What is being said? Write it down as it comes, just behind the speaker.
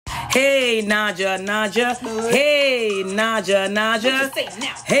Hey, Naja, Naja. Hey, Naja, Naja.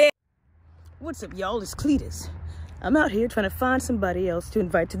 Hey. What's up, y'all? It's Cletus. I'm out here trying to find somebody else to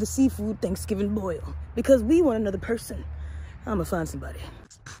invite to the seafood Thanksgiving boil because we want another person. I'm gonna find somebody.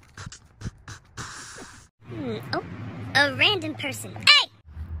 Oh, a random person. Hey!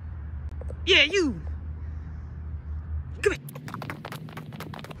 Yeah, you. Come here.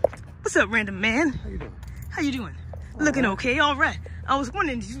 What's up, random man? How you doing? How you doing? Looking okay, all right. I was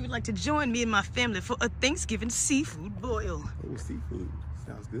wondering if you would like to join me and my family for a Thanksgiving seafood boil. Oh, seafood.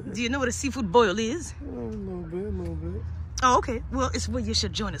 Sounds good. Do you know what a seafood boil is? A little bit. Oh, okay. Well, it's where you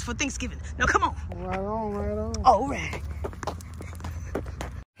should join us for Thanksgiving. Now, come on. Right on. All right.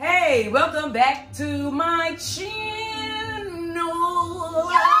 Hey, welcome back to my channel.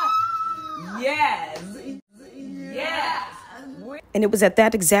 Yes. And it was at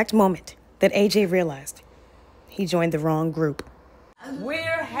that exact moment that AJ realized he joined the wrong group.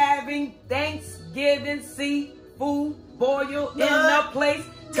 We're having Thanksgiving seafood boil in the place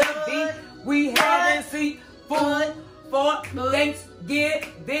to be. We having seafood for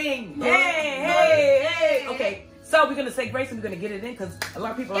Thanksgiving. Hey. Okay, so we're gonna say grace and we're gonna get it in because a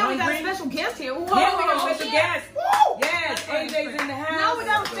lot of people are hungry. We got a special guest here. Whoa, Yeah, we got a special guest. Woo! Yes, AJ's in the house. No, we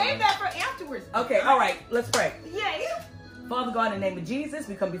gotta save that for afterwards. Okay, all right, let's pray. Yeah. Father God, in the name of Jesus,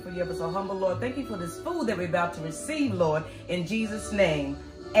 we come before you ever so humble, Lord. Thank you for this food that we're about to receive, Lord. In Jesus' name,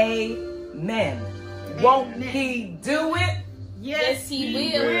 amen. Won't he do it? Yes, he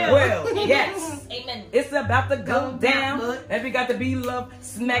will. Well, yes. Amen. It's about to go down. And we got the Be-Love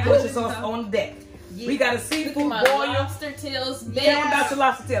Smack Delicious sauce on deck. Yeah. We got a seafood boil. Lobster tails. Tell them about your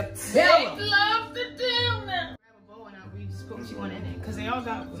lobster tail. Tell them. Lobster tail now. Grab a bowl and I'll read just put what you want in it. Because they all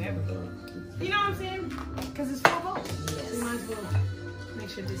got whatever. You know what I'm saying? Because it's 4 bowls. Yes. So you might as well make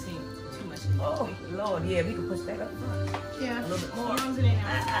sure this ain't too much. Oh, Lord, yeah, we can push that up front. Yeah. A little bit more. As long as it ain't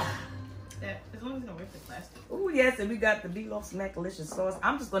out. As long as it don't rip the plastic. Oh, yes, and we got the Be-Love Smack Delicious sauce.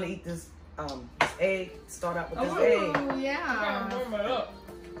 I'm just going to eat this egg. Start out with this egg. Oh, yeah.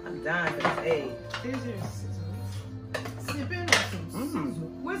 I'm dying for this egg. Scissors. Sipping or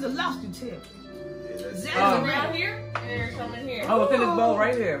some. Where's the lobster tail? Is that around here? There's some in here. Oh, it's in this bowl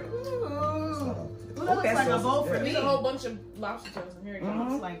right here. Well, that looks like a bowl for me. There's a whole bunch of lobster tails in here. It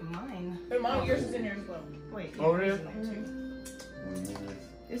looks like mine. Hey, mine, yours is in here as well. Wait. Oh, really?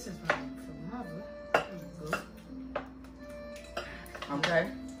 This is for mother. Okay.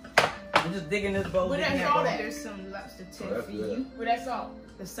 I'm just digging this bowl. Where that salt at? There's some lobster tail for you. Where that salt?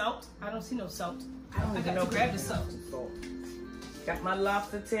 The salt? I don't see no salt. I got to grab the salt. Got my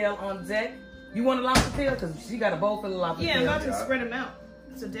lobster tail on deck. You want a lobster tail? Because she got a bowl full of lobster tail. Yeah, I'm about to spread them out.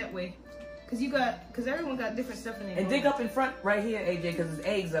 So that way. Because everyone got different stuff in there. And dig up in front right here, AJ, because there's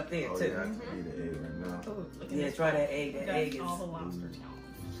eggs up there, too. Yeah, I need an egg right now. Oh, look at Yeah, this. try that egg. That egg is... all the lobster tail.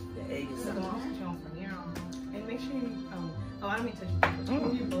 The egg is... The lobster tail from here. And make sure you... I don't mean to touch your bowl.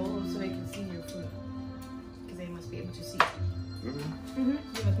 Move your bowl so they can see your food. Because they must be able to see. You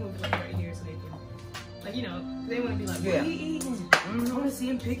must move it like right here so they can... Like, you know, they want to be like, what are you eating? I want to see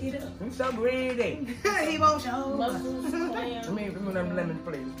him pick it up. I'm so greedy. He won't show. Mussels, clams. Let me remove them lemons,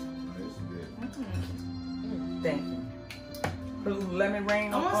 please. Thank you. Put a little lemon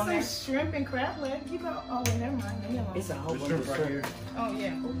rain I on want there. some shrimp and crab leg. You got, oh, never mind. Leave me alone. It's a whole bunch Shrimp of right shrimp. here. Oh,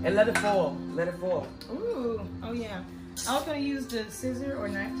 yeah. And let it fall. Let it fall. Ooh. Oh, yeah. I was going to use the scissor or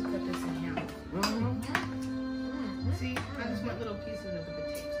knife to cut this in half. See, I just want little pieces of the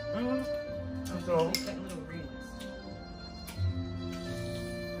potato. So, Cut little rings.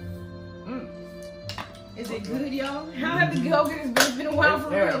 Is it good, y'all? How have the go? It's been a while for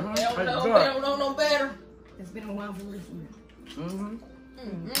real. They don't know no better. It's been a while for real.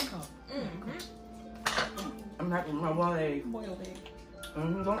 I'm happy with my one egg. Boiled egg.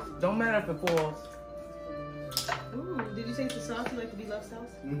 Don't matter if it falls. Ooh, did you taste the sauce? You like the Be-Love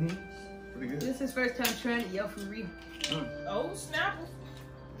sauce? Pretty good. This is his first time trying it, y'all, for real. Oh, snap.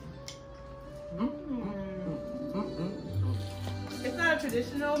 It's not a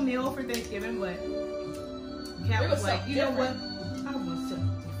traditional meal for Thanksgiving, but Cat was like, you know what? I want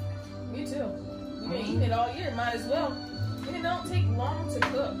something different. Me too. You've been eating it all year. Might as well. And it don't take long to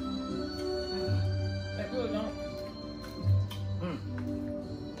cook. It really don't.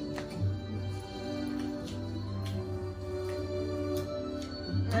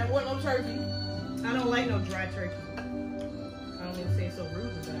 And I want no turkey. I don't like no dry turkey. I don't even say it's so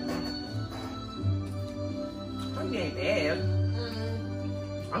rude, but I don't. It ain't bad.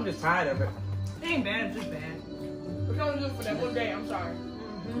 I'm just tired of it. It ain't bad, it's just bad. We're gonna do it for that one day. I'm sorry.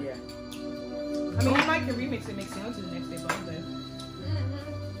 Yeah. I mean, you might can remix it, make sandwiches the next day, but I'm good.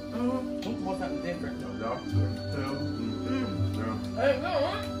 We want something different. Lobster tail. Hey, no,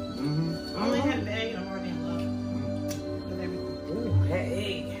 huh? only had an egg and I'm already in love with everything. Ooh, that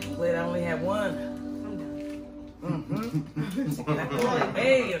egg. I'm glad I only had one. I'm done.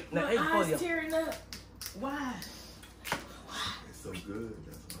 Egg. The My egg for eyes you. tearing up. Why? It's so good.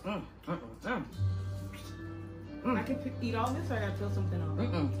 That's I can eat all this or I gotta peel something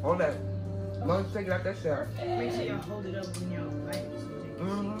off. Hold that. Let's take it out that shell. Make sure y'all hold it up when y'all bite it.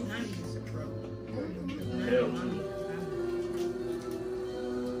 Mm-hmm. None is a pro. Hell.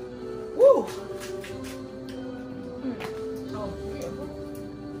 Woo! Oh,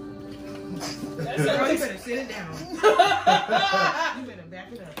 That's girl, you so better sit it down. You better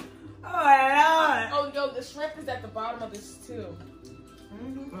back it up. Oh, Lord. Oh, yo, the shrimp is at the bottom of this too.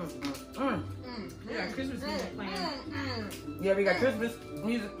 We got Christmas music playing. Yeah, we got Christmas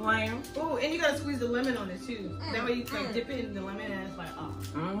music playing. Oh, and you gotta squeeze the lemon on it too. That way you can dip it in the lemon and it's like, oh.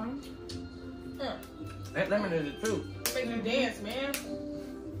 That lemon is the truth. Make you dance, man.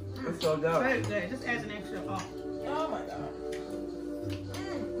 It's so dope. Very good. Just adds an extra off. Oh my god.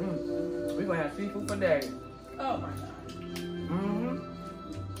 We're going to have seafood for days. Oh my god.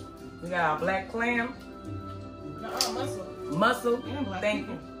 We got our black clam, Muscle. mussel. And black Thank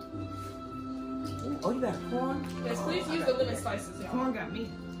people. you. Oh, you got corn? Yes, please use the lemon slices, y'all. Corn got me.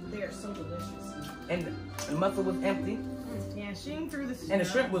 They are so delicious. And the mussel was empty. Yeah, she threw the And the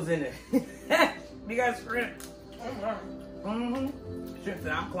shrimp was in it. We got shrimp. Shrimp said,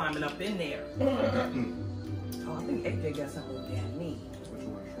 I'm climbing up in there. Oh, I think AJ got something that I need. Which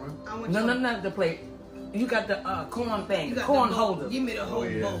one? Shrimp? I want No, you- no, not the plate. You got the corn thing, You the got corn the bowl. holder. Give me the whole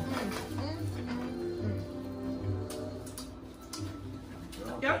yeah. bowl.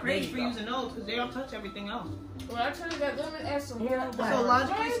 Y'all crazy for using those because they don't touch everything else. When I tell you that lemon adds some Yeah, So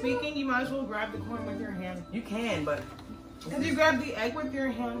logically speaking, you might as well grab the corn with your hand. You can, but If you grab the egg with your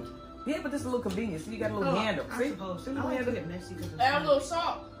hand, yeah, but this is a little convenient. So you got a little handle. I See? suppose. I Little like to handle. get messy because add a little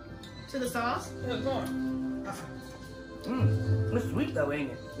salt to the sauce. to the corn. It's sweet though,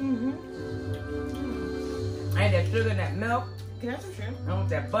 ain't it? Mm-hmm. I ain't that sugar and that milk. Can I have some shrimp? I want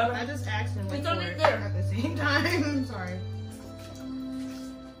that butter. I just asked and went It's for only it there. at the same time. Sorry.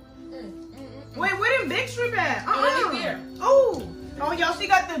 Wait, where them big shrimp at? Only there. Oh, y'all, she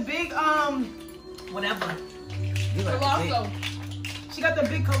got the big whatever. You got Colossal. She got the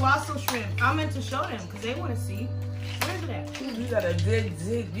big colossal shrimp. I meant to show them because they want to see. Where is it at? You got a dig.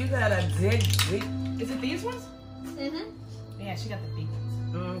 You got a dig. Is it these ones? Mm-hmm. Yeah, she got the big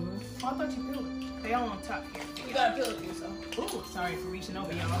ones. Oh, I thought you peeled it. They all on top here. You gotta peel it yourself. Ooh, sorry for reaching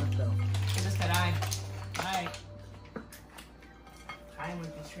over, y'all. So, It's just that I want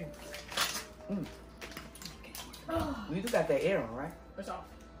the shrimp. you do got that air on, right? It's off.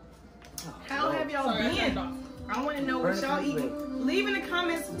 Oh, How Lord. have y'all Sorry, I turned been? it off. I want to know Burn what it y'all from the eating. Leave in the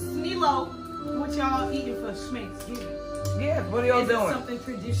comments, Snilo, what y'all eating for Thanksgiving. Yeah, what are y'all Is it doing? something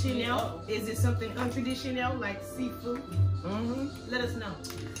traditional? Is it something untraditional like seafood? Let us know.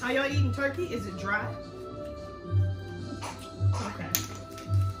 Are y'all eating turkey? Is it dry?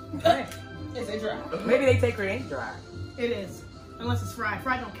 Okay. Is it dry? Maybe they take her ain't dry. It is. Unless it's fried.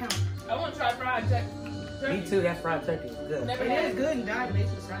 Fried don't count. I want to try fried turkey. Me too. That fried turkey is good. Never It had is good and dyed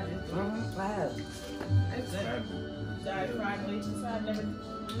based inside it. I have. That's good. Fried bleach inside. Never.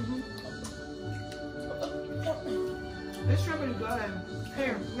 This shrimp is good.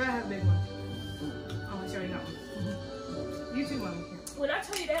 Here, you gotta have a big one. Oh, she already got one. You too, one. When I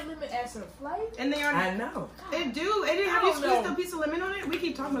tell you that lemon adds some flavor. And they already. I know. It do. It didn't have I you don't squeezed know. a piece of lemon on it. We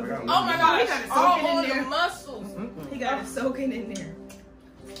keep talking about it. Oh my He gosh! got it All soaking on in the there. muscles. He got it soaking in there.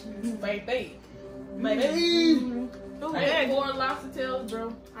 Baby. Ooh, I yeah. had 4 lobster tails,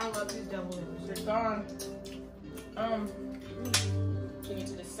 bro. I love these double lips. They're gone. Get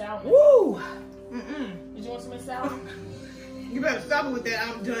into the salad. Woo! Did you want some of the salad? You better stop it with that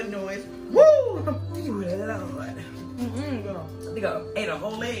I'm done noise. Woo! Ooh, Lord. Girl. I think I ate a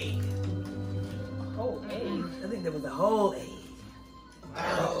whole egg. Oh, hey. I think there was a whole egg.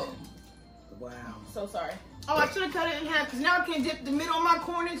 Wow. So sorry. Oh, I should have cut it in half because now I can dip the middle of my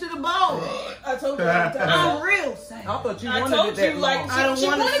corn into the bowl. I told you. I'm real. I thought you I wanted told it that you, like, long. I don't she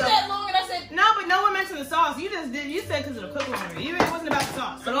want wanted it so- that long, and I said, No, but no one mentioned the sauce. You just did. You said because of the cook longer. Even it wasn't about the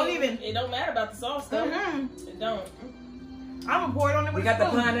sauce. So don't even. It don't matter about the sauce, though. It don't. I'm gonna pour it on it We with got a the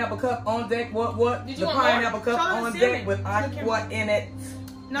spoon. pineapple cup on deck. What? Did you The want pineapple cup Show us on salmon. deck with Look here. what in it?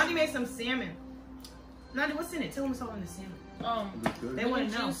 Nani made some salmon. Nani, what's in it? Tell them what's all in the salmon. They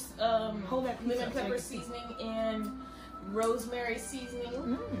want to know. Juice, Hold that piece lemon up so I pepper can see. seasoning and rosemary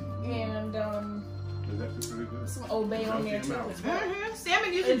seasoning and It's actually pretty good. some Old Bay on there too. As well.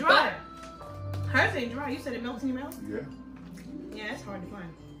 Salmon usually It's dry. Hers ain't dry. You said it melts in your mouth? Yeah. Yeah, that's hard to find.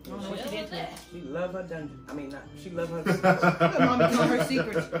 I don't know what she did to it. She love her dungeon. I mean, not. She love her. Look, Mommy told her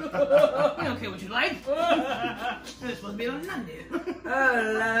secrets. You don't care what you like. It's supposed to be on Monday.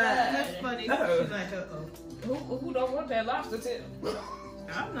 That's funny. She's like, uh-oh. Who don't want that lobster tip?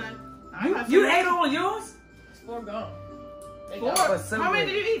 I'm not. You ate all of yours? It's 4 gone. Four? How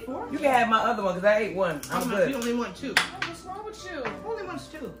many did you eat? 4? You can have my other one because I ate one. I'm good. You only want 2. What's wrong with you? Only wants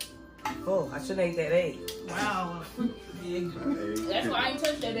 2. Oh, I shouldn't have ate that egg. Wow. That's why I ain't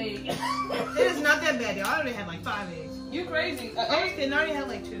touched that egg. It is not that bad, y'all. I already had like 5 eggs. You crazy. I already had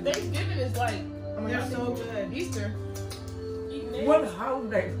like 2. Thanksgiving is like, They're so good. Easter. What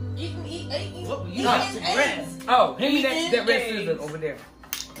holiday? Eating. What were you Eating eggs. Oh, hand me that Eating red eggs. scissors over there.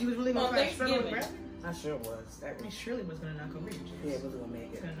 You was really gonna On try to struggle with Thanksgiving. gravity? I sure was. That I mean, was Shirley was gonna knock over your chest. yeah, it was gonna make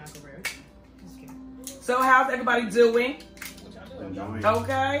It's it. gonna knock over everything. Just kidding. So how's everybody doing? What y'all doing? Enjoying.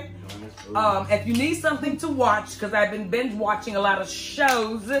 Okay. Enjoying this food. If you need something to watch, because I've been binge watching a lot of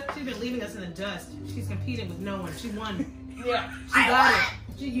shows. She's been leaving us in the dust. She's competing with no one. She won. Yeah.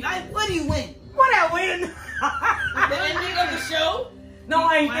 She got it. What do you win? What I win? The ending of the show? No,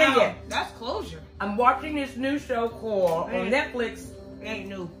 I ain't there Wow, yet. that's closure. I'm watching this new show called on Man. Netflix, It ain't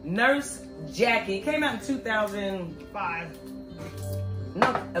new. Nurse Jackie. It came out in 2005. 5.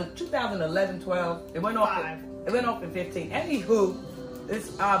 No, 2011, 12. It went off. 5. It went off in 15. Anywho, it's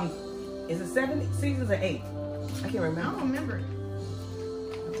is it 7 seasons or 8? I can't I remember. don't remember.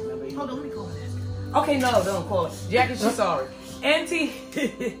 Hold on, let me call and ask her. Okay, no, don't call it. Jackie, she's sorry. Auntie.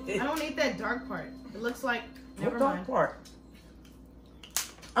 I don't need that dark part. It looks like. Never What dark mind. part?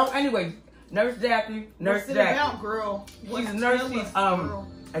 Oh, anyway, Nurse Jackie. Nurse What's it Jackie. about, girl? She's a nurse. She's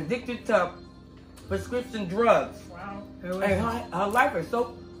addicted to prescription drugs. Wow. And her life is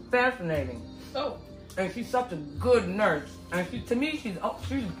so fascinating. So, And she's such a good nurse. And to me, she's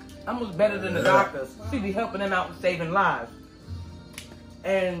almost better than the doctors. She be helping them out and saving lives.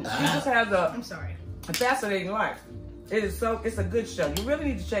 And she just has I'm sorry. a fascinating life. It's a good show. You really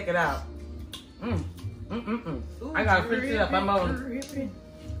need to check it out. I gotta finish it up. I'm on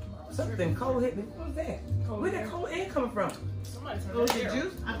something cold hit me. What was that? Where'd that cold air coming from? somebody turned Oh, that the air.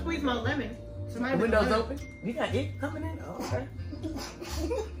 juice? I squeezed my lemon. Somebody The with windows lemon. open? You got it coming in? Oh, okay.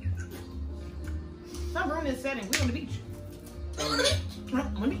 Stop ruining this setting. We're on the beach.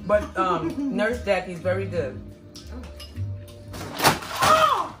 Let me. But Nurse Jackie's very good.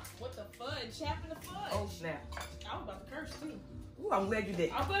 What the fudge? Chapping the fudge. Oh snap. I was about to curse too. Ooh, I'm glad you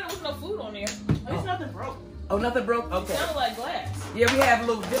did. I thought there was no food on there. There's nothing broke. Oh, nothing broke? It Okay. sounded like glass. Yeah, we have a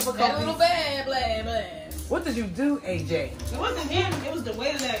little That little difficulty. bad, blah, blah. What did you do, AJ? It wasn't him. It was the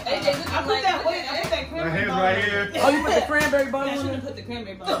weight of that. AJ, look I at put like- that weight. I put that My cranberry hands bottle. right here. Oh, you put the cranberry Yeah, I bottle should in have it? put the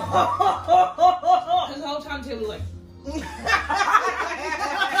cranberry bottle. Because the whole time table was like.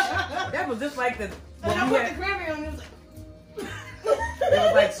 That was just like the And when I we put had, the cranberry on. It was like. it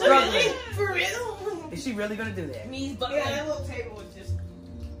was like struggling. For real? Is she really gonna do that? Knees, butt, Yeah, that little table was just.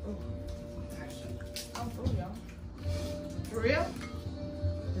 I'm full, y'all. For real?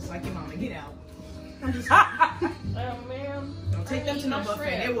 Just like your mama. Get out. Man. Don't take them to no my buffet.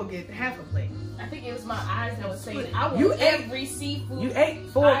 shrimp. They will get half a plate. I think it was my eyes that was saying, I want You ate- every seafood. You ate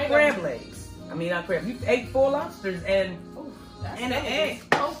 4 item. crab legs. I mean, not crab. You ate 4 lobsters and And an egg.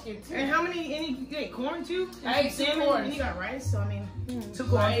 Poking too. And how many? You ate corn too? I ate 2 corns. And you got rice, so I mean. 2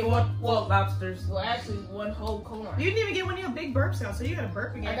 corn, 4 lobsters. Well, actually, 1 whole corn. You didn't even get one of your big burps out, so you got to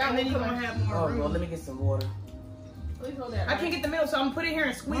burp again. I got and then one you're going coming. to have more Oh, room. well, let me get some water. Please hold that. I can't get the middle, so I'm going to put it here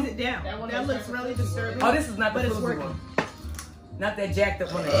and squeeze it down. That one That is looks not really the disturbing. Oh, this is not the But it's fuzzy working. one. Not that jacked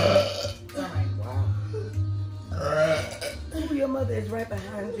up one. Alright. Wow. Oh, your mother is right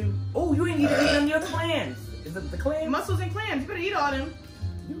behind you. Oh, you ain't even eating your clams. Is it the clams? Mussels and clams. You better eat all them.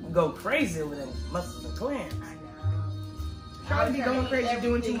 You can go crazy with them mussels and clams. Probably be going crazy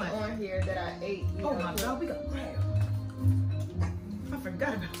doing too much. on here that I ate. Oh my God, we got crab. I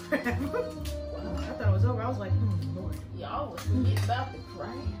forgot about crab. I thought it was over. I was like, Lord. Y'all was forgetting about the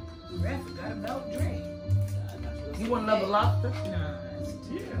crab. I forgot about Dre. You want another lobster? Nah.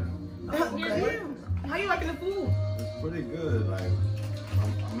 Yeah. Oh, okay. How you liking the food? It's pretty good. Like,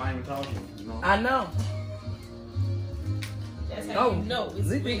 I'm not even talking, you know? I know. That's how Oh, you know it's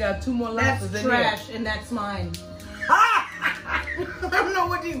we big. got 2 more That's lobsters in trash, and that's mine. here. I don't know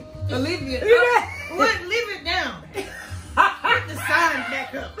what you. Leave it. Leave it down. Put the sign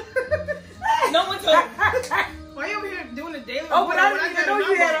back up. No one told me. Why you over here doing the daily? Oh, but I report didn't when even know got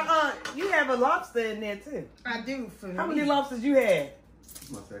you my had money? you have a lobster in there too. I do. For How me. many lobsters you had? It's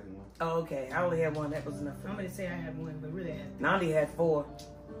my second one. Oh, okay. I only had 1. That was enough for I'm me. gonna say I have one, but really I have. Nandi had 4.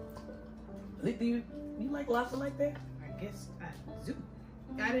 Do you like lobster like that? I guess I do.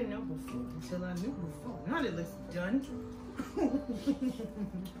 I didn't know before until I knew before. Now it looks done.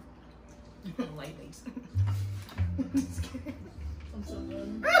 Light base. I'm so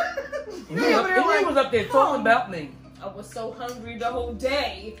done. He was up there talking about me. I was so hungry the whole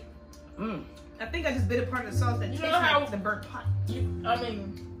day. I think I just bit a part of the sauce that tastes like the burnt pot.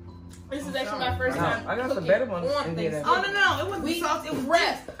 This is actually my first time. I got some better ones in there. Oh no, it wasn't sauce. It was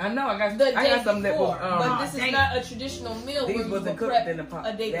prep. I know. I got some that before, was. but this is not a traditional meal where you will prep in the pot,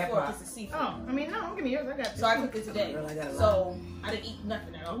 a day before because it's seafood. Oh, I mean, no, don't give me yours. I got this. So I cooked it today. Girl, I got a lot. So I didn't eat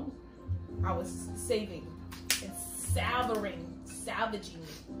nothing at all. I was saving and salvaging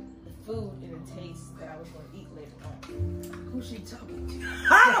the food and the taste that I was going to eat later on. Who's she talking to?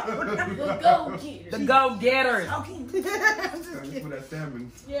 The go-getters. The go-getters. Talking. For that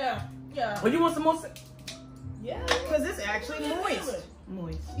salmon. Yeah. Well, you want some more? Yeah. Because it's actually moist.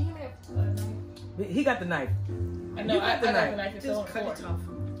 Moist. He got the knife. I know. I got the knife. It's Just cut it off.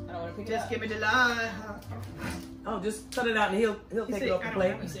 I don't want to pick it up. Just give me the lie. Oh, just cut it out and he'll take it off the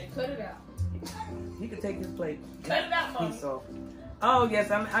plate. He said, cut it out. He can take his plate. Cut it out, Mom. Piece off. Oh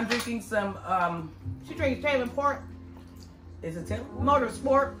yes, I'm drinking some. She drinks Taylor Port. Is it Taylor?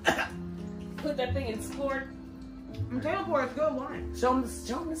 Motorsport. Put that thing in sport. Taylor Port is good wine. Show him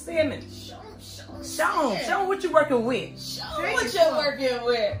the salmon. Show him what you're working with. Show what you're working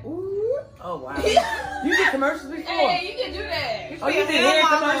with. Ooh. Oh wow. You did commercials before. Hey, you can do that. Oh, you did hair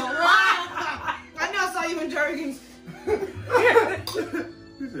commercials. I know I saw you in Jergens.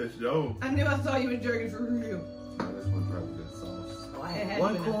 He said, "Show." I knew I saw you in Jergens for real. That's one part of that sauce. Oh, I had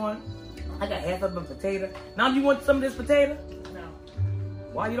one corn. I got half of a potato. Now you want some of this potato? No.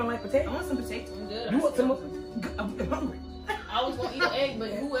 Why you don't like I potato? want some potatoes. I'm good. You want some? I'm hungry. I was gonna eat an egg, but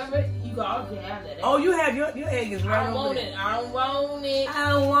whoever you all can have that egg. Oh, you have your egg is right I don't over want there. it. I don't want it.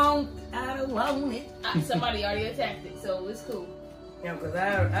 I don't want it. Somebody already attacked it, so it's cool. Yeah, because I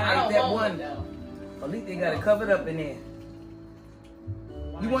I ate don't that want one. it though. At least they got it covered up in there.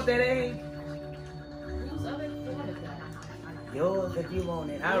 You want that egg? Whose other one is that? Yours if you want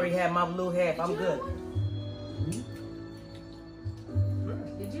it. I already have my blue half. I'm good.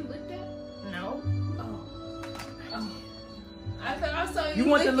 Did you lick that? No. I thought I saw You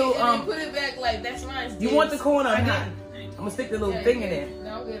want lick the little, it and then put it back like that's mine. You want the corn or I not? didn't. I'm gonna stick the little thing in there.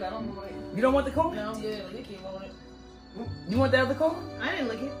 No, I'm good. I don't want it. You don't want the corn? No, I'm good. Lick it, want it. You want the other corn? I didn't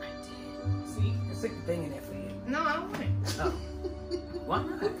lick it. See? I'll stick the thing in there for you. No, I don't want it. Oh. Why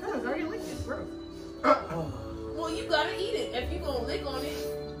not? Because I already licked it, bro. Oh. Well, you gotta eat it if you gonna lick on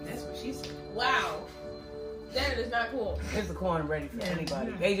it. That's what she said. Wow. That is not cool. Here's the corn ready for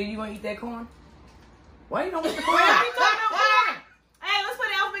anybody. Yeah. AJ, you gonna eat that corn? Why you don't want the corn? Wait, we talking about corn? Hey, let's play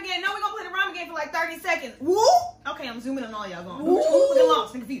the alphabet game. No, we're gonna play the rhyme game for like 30 seconds. Woo! Okay, I'm zooming on all y'all going. We're getting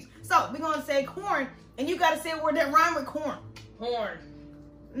lost and confused. So, we're gonna say corn, and you gotta say a word that rhyme with corn. Horn.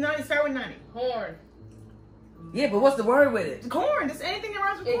 No, you start with 90. Horn. Yeah, but what's the word with it? Corn. Just anything that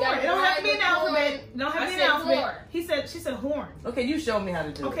rhymes with It corn. gotta It don't have to be an rhyme with alphabet. corn. It don't have I to be an said alphabet. corn. She said horn. Okay, you show me how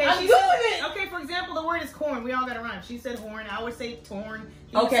to do Okay, it. I'm she doing said, it. Okay, for example, the word is corn. We all got to rhyme. She said horn. I would say torn.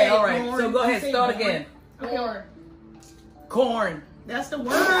 He Okay, said all right. corn. So go You ahead, say start horn. again. Okay. Horn. Corn. That's the word.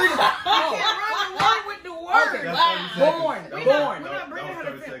 You can't rhyme the word with the word. Okay. That's Wow. 30 seconds. Born. That was- Born. We're not bringing that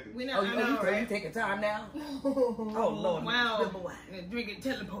her was to 30 seconds. We're not. Oh, I know, you right? taking time now? Oh, Lord. Wow. Little boy. Drinking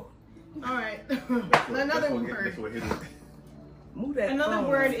teleport. All right. That's Another what word. hit it. Move that Another phone.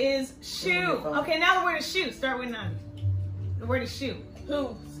 word is shoe. Move your phone. Okay, now the word is shoe. Start with 90. The word is shoe.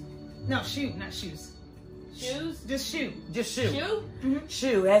 Who? No, shoe, not shoes. Shoes? Just shoe. Just shoe. Shoe?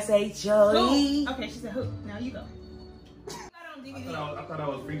 Shoe. S-H-O-E. Okay, she said who. Now you go. I thought I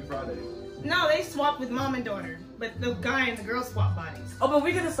was Free Friday. No, they swapped with mom and daughter, but the guy and the girl swap bodies. Oh, but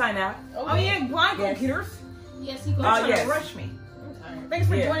we're going to sign out. Oh yeah, blind Yes. computers. Yes, he goes. They're trying yes. to rush me. I'm tired. Thanks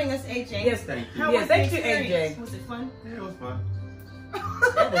for Yeah. joining us, AJ. Yes, Thank you. How Yes, was thank the you, experience? AJ. Was it fun? Yeah, it was fun.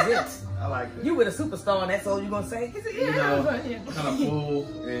 That was it. I liked it. You were the superstar, and that's all you going to say? He said, You yeah, know, it was fun. Yeah. kind of full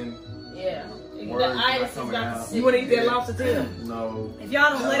and Yeah. Words The not itis is coming about out. to sit. You want to eat that Yeah. lobster tail? no. If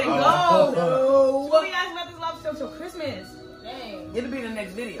y'all don't let it go, Oh. we'll be asking about this lobster until Christmas. Dang. It'll be the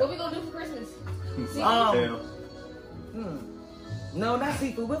next What video. we gonna do for Christmas? Tail. No, not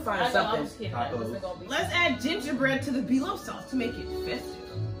seafood. We'll find I know, I something. was kidding. That wasn't gonna be. Let's add gingerbread to the below sauce to make it festive.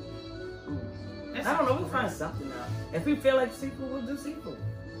 That's I don't know. We'll find something now. If we feel like seafood, we'll do seafood.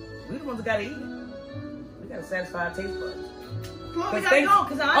 We the ones that gotta eat it. We gotta satisfy our taste buds. Come on, we But gotta thank- go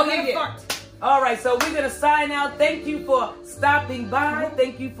because I'm Oh, gonna yeah. fart. All right, so we're gonna sign out. Thank you for stopping by.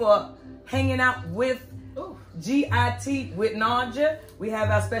 Thank you for hanging out with Ooh. Get.It with Nanja. We have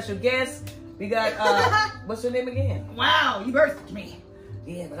our special guest. We got what's your name again? Wow, you birthed me.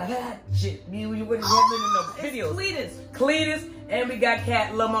 Yeah, but I got shit. You wouldn't have been in the videos. Cletus. Cletus, and we got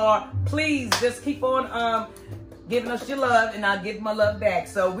Kat Lamar. Please just keep on giving us your love, and I'll give my love back.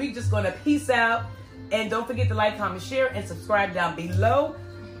 So we just gonna peace out, and don't forget to like, comment, share, and subscribe down below.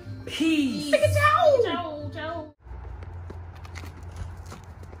 Peace. Ciao. Ciao.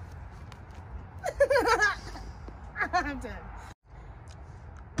 I'm done.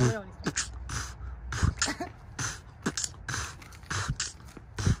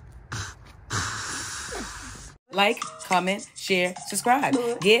 Like, comment, share, subscribe.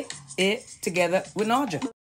 Get it together with Naudra.